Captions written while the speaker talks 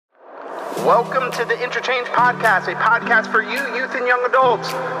Welcome to the Interchange Podcast, a podcast for you, youth, and young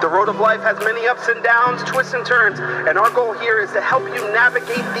adults. The road of life has many ups and downs, twists and turns, and our goal here is to help you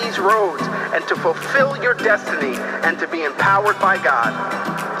navigate these roads and to fulfill your destiny and to be empowered by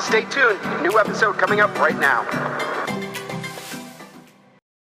God. Stay tuned. New episode coming up right now.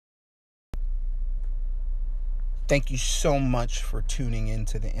 Thank you so much for tuning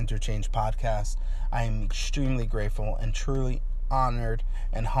into the Interchange Podcast. I am extremely grateful and truly honored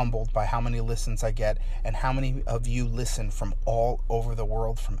and humbled by how many listens I get and how many of you listen from all over the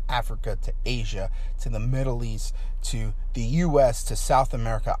world, from Africa to Asia to the Middle East to the US to South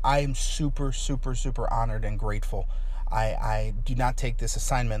America. I am super honored and grateful. I do not take this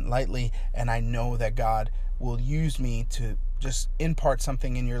assignment lightly, and I know that God will use me to just impart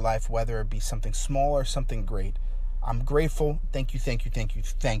something in your life, whether it be something small or something great. I'm grateful. Thank you.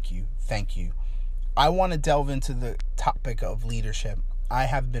 I want to delve into the topic of leadership. I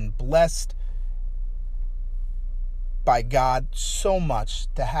have been blessed by God so much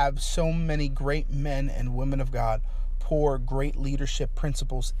to have so many great men and women of God pour great leadership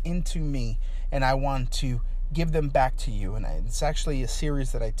principles into me, and I want to give them back to you. And it's actually a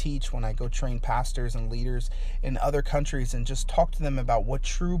series that I teach when I go train pastors and leaders in other countries and just talk to them about what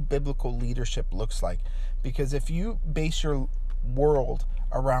true biblical leadership looks like. Because if you base your world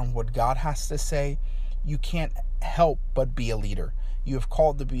around what God has to say, you can't help but be a leader. You have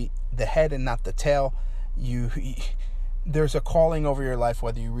called to be the head and not the tail. There's a calling over your life,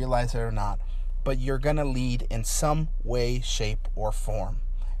 whether you realize it or not, but you're going to lead in some way, shape, or form.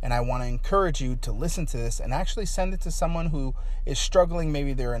 And I want to encourage you to listen to this and actually send it to someone who is struggling.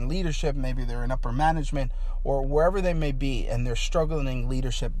 Maybe they're in leadership, maybe they're in upper management, or wherever they may be, and they're struggling in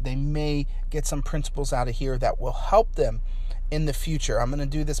leadership. They may get some principles out of here that will help them in the future. I'm going to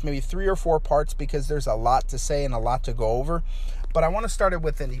do this maybe 3 or 4 parts because there's a lot to say and a lot to go over. But I want to start it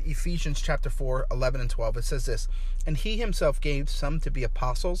with in Ephesians chapter 4, 11 and 12. It says this: "And he himself gave some to be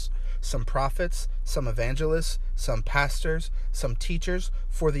apostles, some prophets, some evangelists, some pastors, some teachers,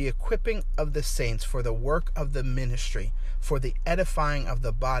 for the equipping of the saints, for the work of the ministry, for the edifying of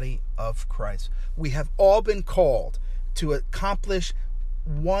the body of Christ." We have all been called to accomplish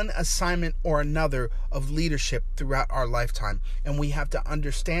one assignment or another of leadership throughout our lifetime. And we have to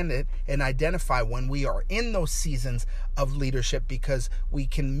understand it and identify when we are in those seasons of leadership, because we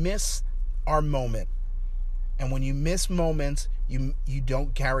can miss our moment. And when you miss moments, you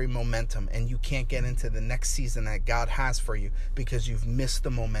don't carry momentum, and you can't get into the next season that God has for you because you've missed the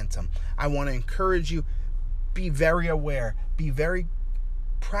momentum. I want to encourage you, be very aware, be very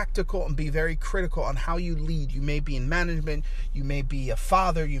practical, and be very critical on how you lead. You may be in management, you may be a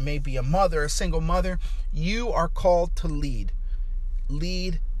father, you may be a mother, a single mother. You are called to lead.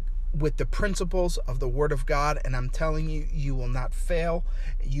 Lead with the principles of the Word of God, and I'm telling you, you will not fail.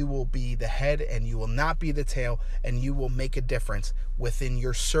 You will be the head and you will not be the tail, and you will make a difference within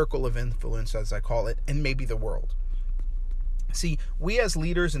your circle of influence, as I call it, and maybe the world. See, we as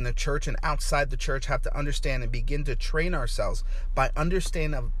leaders in the church and outside the church have to understand and begin to train ourselves by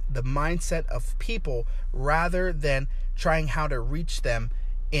understanding the mindset of people rather than trying how to reach them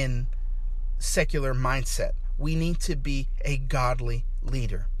in secular mindset. We need to be a godly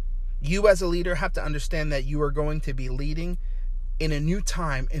leader. You as a leader have to understand that you are going to be leading in a new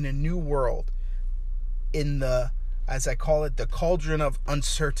time, in a new world, in the, as I call it, the cauldron of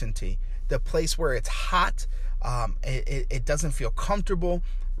uncertainty, the place where it's hot. It doesn't feel comfortable.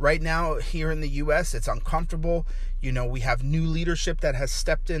 Right now here in the U.S., it's uncomfortable. You know, we have new leadership that has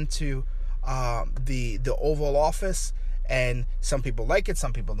stepped into the Oval Office, and some people like it,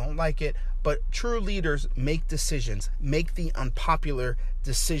 some people don't like it. But true leaders make decisions, make the unpopular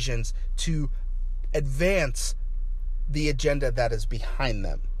decisions to advance the agenda that is behind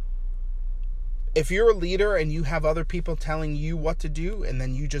them. If you're a leader and you have other people telling you what to do and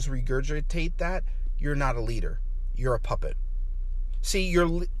then you just regurgitate that, you're not a leader. You're a puppet. See,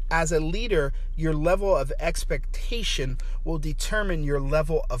 as a leader, your level of expectation will determine your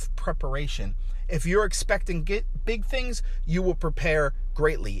level of preparation. If you're expecting big things, you will prepare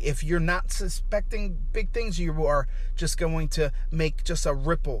greatly. If you're not suspecting big things, you are just going to make just a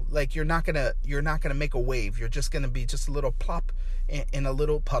ripple. Like you're not gonna make a wave. You're just gonna be just a little plop in a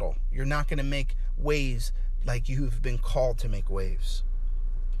little puddle. You're not gonna make waves like you've been called to make waves.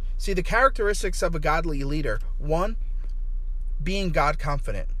 See, the characteristics of a godly leader: 1, being God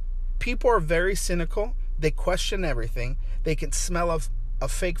confident. People are very cynical. They question everything. They can smell a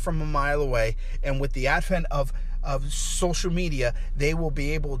fake from a mile away. And with the advent of social media, they will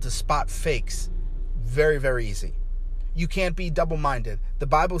be able to spot fakes very, very easy. You can't be double-minded. The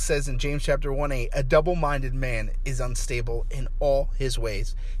Bible says in James chapter 1:8, a double-minded man is unstable in all his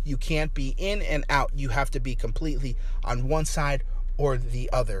ways. You can't be in and out. You have to be completely on one side or the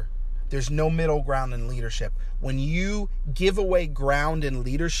other. There's no middle ground in leadership. When you give away ground in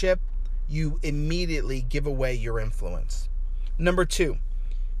leadership, you immediately give away your influence. Number 2,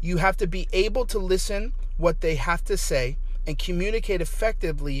 you have to be able to listen what they have to say and communicate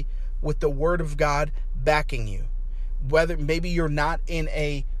effectively with the Word of God backing you. Whether maybe you're not in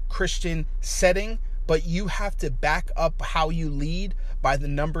a Christian setting, but you have to back up how you lead by the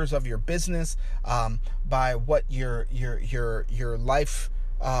numbers of your business, by what your life,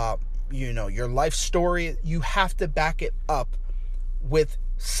 your life story. You have to back it up with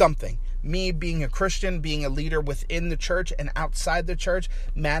something. Me being a Christian, being a leader within the church and outside the church,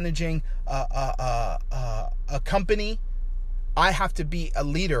 managing a company, I have to be a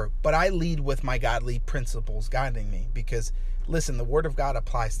leader, but I lead with my godly principles guiding me. Because, listen, the Word of God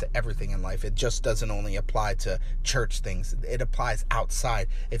applies to everything in life. It just doesn't only apply to church things. It applies outside.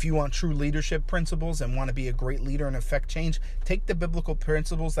 If you want true leadership principles and want to be a great leader and affect change, take the biblical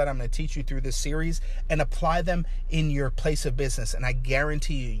principles that I'm going to teach you through this series and apply them in your place of business. And I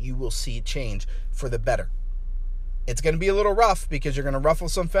guarantee you will see change for the better. It's going to be a little rough because you're going to ruffle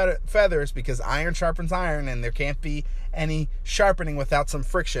some feathers, because iron sharpens iron, and there can't be any sharpening without some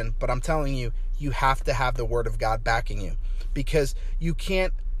friction. But I'm telling you, you have to have the Word of God backing you, because you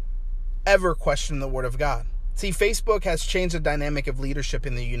can't ever question the Word of God. See, Facebook has changed the dynamic of leadership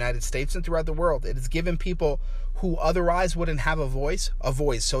in the United States and throughout the world. It has given people who otherwise wouldn't have a voice.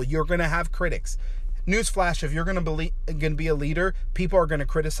 So you're going to have critics. Newsflash, if you're going to be a leader, people are going to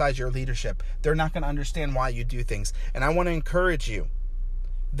criticize your leadership. They're not going to understand why you do things. And I want to encourage you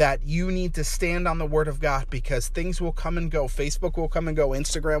that you need to stand on the Word of God, because things will come and go. Facebook will come and go.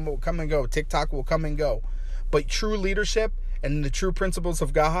 Instagram will come and go. TikTok will come and go. But true leadership and the true principles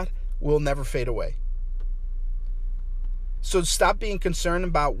of God will never fade away. So stop being concerned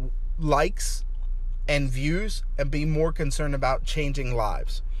about likes and views and be more concerned about changing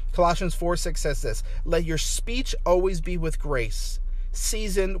lives. Colossians 4:6 says this: let your speech always be with grace,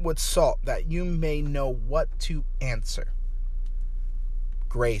 seasoned with salt, that you may know what to answer.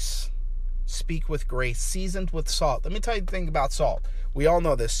 Grace. Speak with grace, seasoned with salt. Let me tell you the thing about salt. We all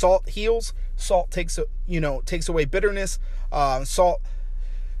know this. Salt heals. Salt takes away bitterness. Salt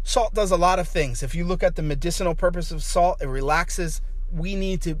does a lot of things. If you look at the medicinal purpose of salt, it relaxes. We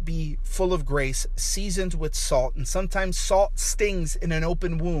need to be full of grace, seasoned with salt. And sometimes salt stings in an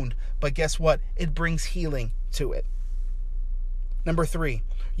open wound, but guess what? It brings healing to it. Number 3,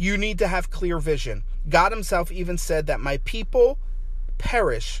 you need to have clear vision. God himself even said that my people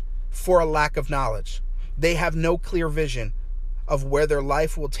perish for a lack of knowledge. They have no clear vision of where their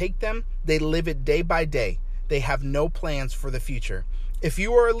life will take them. They live it day by day. They have no plans for the future. If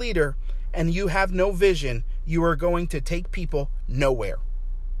you are a leader and you have no vision, you are going to take people nowhere.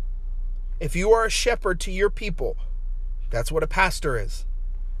 If you are a shepherd to your people, that's what a pastor is.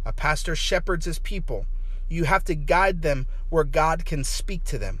 A pastor shepherds his people. You have to guide them where God can speak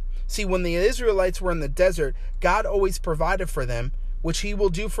to them. See, when the Israelites were in the desert, God always provided for them, which he will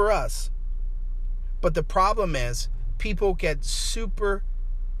do for us. But the problem is, people get super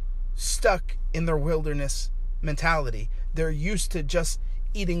stuck in their wilderness mentality. They're used to just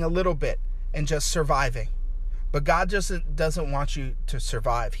eating a little bit and just surviving. But God just doesn't want you to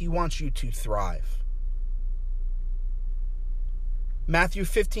survive. He wants you to thrive. Matthew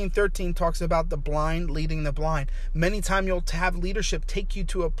 15:13 talks about the blind leading the blind. Many times you'll have leadership take you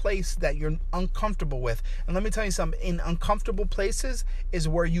to a place that you're uncomfortable with. And let me tell you something, in uncomfortable places is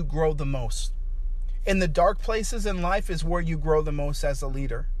where you grow the most. In the dark places in life is where you grow the most as a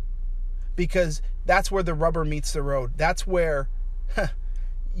leader. Because that's where the rubber meets the road. That's where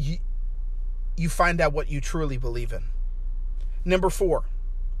you find out what you truly believe in. Number 4,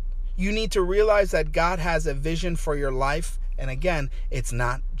 you need to realize that God has a vision for your life. And again, it's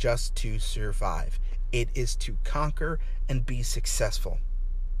not just to survive. It is to conquer and be successful.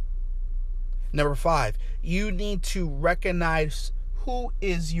 Number 5, you need to recognize who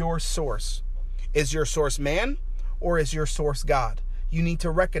is your source. Is your source man or is your source God? You need to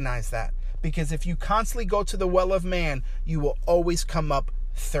recognize that, because if you constantly go to the well of man, you will always come up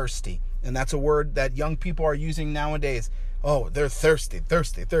thirsty. And that's a word that young people are using nowadays. Oh, they're thirsty.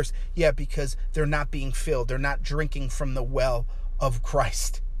 Yeah, because they're not being filled. They're not drinking from the well of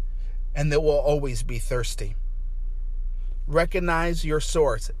Christ. And they will always be thirsty. Recognize your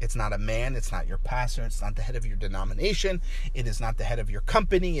source. It's not a man. It's not your pastor. It's not the head of your denomination. It is not the head of your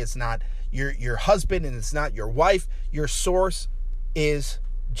company. It's not your husband, and it's not your wife. Your source is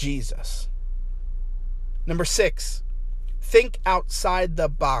Jesus. Number 6, Think outside the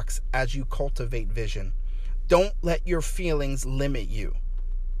box as you cultivate vision. Don't let your feelings limit you.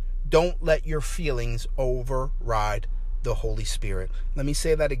 Don't let your feelings override the Holy Spirit. Let me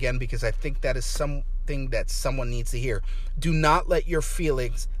say that again because I think that is something that someone needs to hear. Do not let your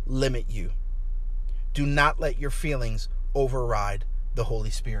feelings limit you. Do not let your feelings override the Holy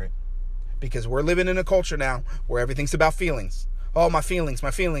Spirit. Because we're living in a culture now where everything's about feelings. Oh, my feelings,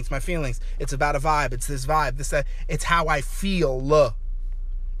 my feelings, my feelings. It's about a vibe. It's this vibe, this, that. It's how I feel.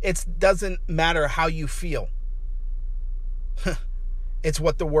 It doesn't matter how you feel. It's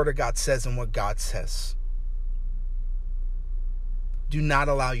what the Word of God says and what God says. Do not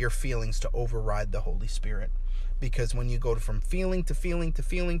allow your feelings to override the Holy Spirit. Because when you go from feeling to feeling to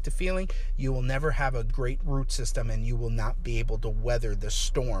feeling to feeling, you will never have a great root system and you will not be able to weather the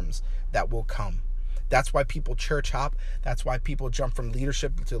storms that will come. That's why people church hop. That's why people jump from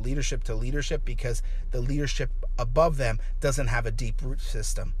leadership to leadership to leadership, because the leadership above them doesn't have a deep root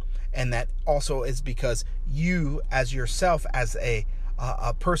system. And that also is because you as yourself, as a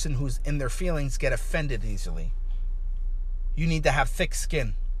person who's in their feelings, get offended easily. You need to have thick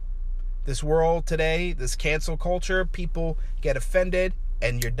skin. This world today, this cancel culture, people get offended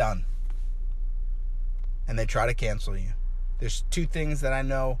and you're done. And they try to cancel you. There's two things that I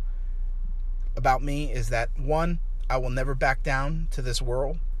know about me is that, one, I will never back down to this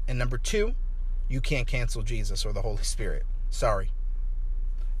world. And number two, you can't cancel Jesus or the Holy Spirit. Sorry.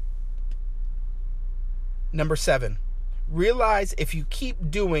 Number 7, realize if you keep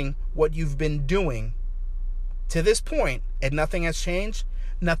doing what you've been doing to this point and nothing has changed,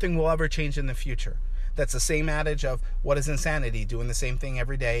 nothing will ever change in the future. That's the same adage of what is insanity, doing the same thing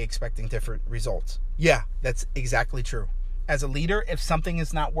every day, expecting different results. Yeah, that's exactly true. As a leader, if something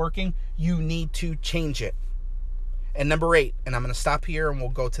is not working, you need to change it. And number 8, and I'm going to stop here and we'll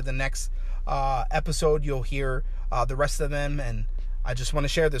go to the next episode. You'll hear the rest of them, and I just want to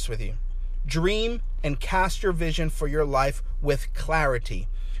share this with you. Dream and cast your vision for your life with clarity.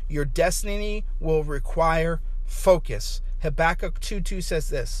 Your destiny will require focus. Habakkuk 2:2 says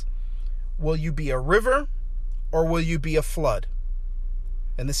this: will you be a river or will you be a flood?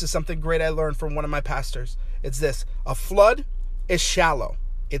 And this is something great I learned from one of my pastors. It's this: a flood is shallow.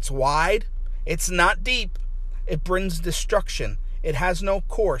 It's wide. It's not deep. It brings destruction. It has no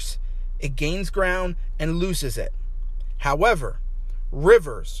course. It gains ground and loses it. However,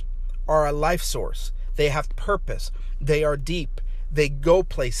 rivers are a life source. They have purpose. They are deep. They go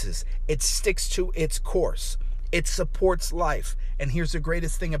places. It sticks to its course. It supports life. And here's the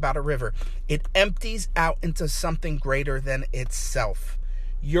greatest thing about a river: it empties out into something greater than itself.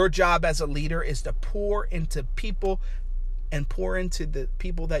 Your job as a leader is to pour into people and pour into the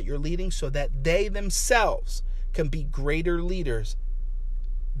people that you're leading so that they themselves can be greater leaders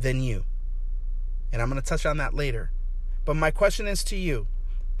than you. And I'm going to touch on that later. But my question is to you: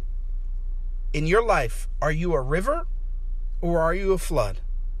 in your life, are you a river or are you a flood?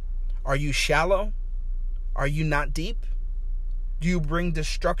 Are you shallow? Are you not deep? Do you bring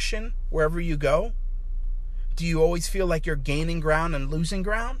destruction wherever you go? Do you always feel like you're gaining ground and losing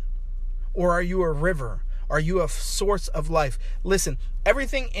ground? Or are you a river? Are you a source of life? Listen,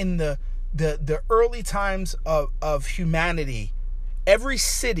 everything in the early times of humanity, every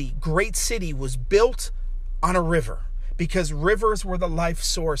city, great city, was built on a river, because rivers were the life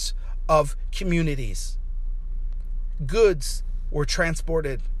source of communities. Goods were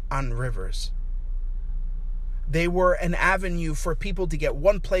transported on rivers. They were an avenue for people to get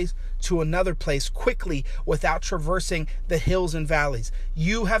one place to another place quickly without traversing the hills and valleys.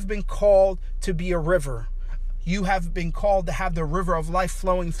 You have been called to be a river. You have been called to have the river of life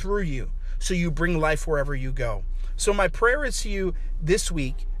flowing through you, so you bring life wherever you go. So my prayer is to you this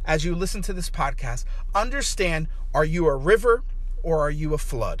week, as you listen to this podcast, understand, are you a river or are you a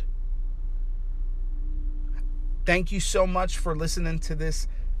flood? Thank you so much for listening to this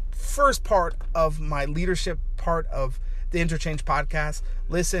first part of my leadership part of the Interchange podcast.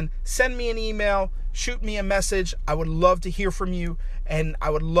 Listen, send me an email, shoot me a message. I would love to hear from you, and I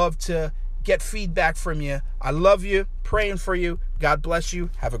would love to get feedback from you. I love you, praying for you. God bless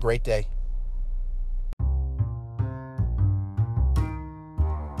you. Have a great day.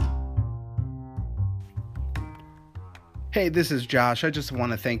 Hey, this is Josh. I just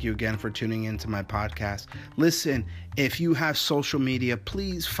want to thank you again for tuning into my podcast. Listen, if you have social media,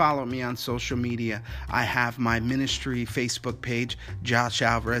 please follow me on social media. I have my ministry Facebook page, Josh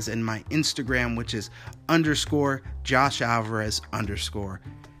Alvarez, and my Instagram, which is _Josh Alvarez _.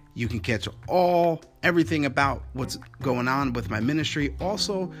 You can catch everything about what's going on with my ministry.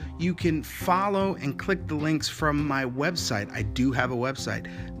 Also, you can follow and click the links from my website. I do have a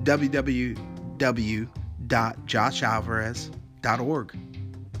website, www.joshal www.joshalvarez.org.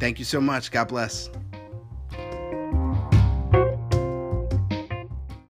 Thank you so much. God bless.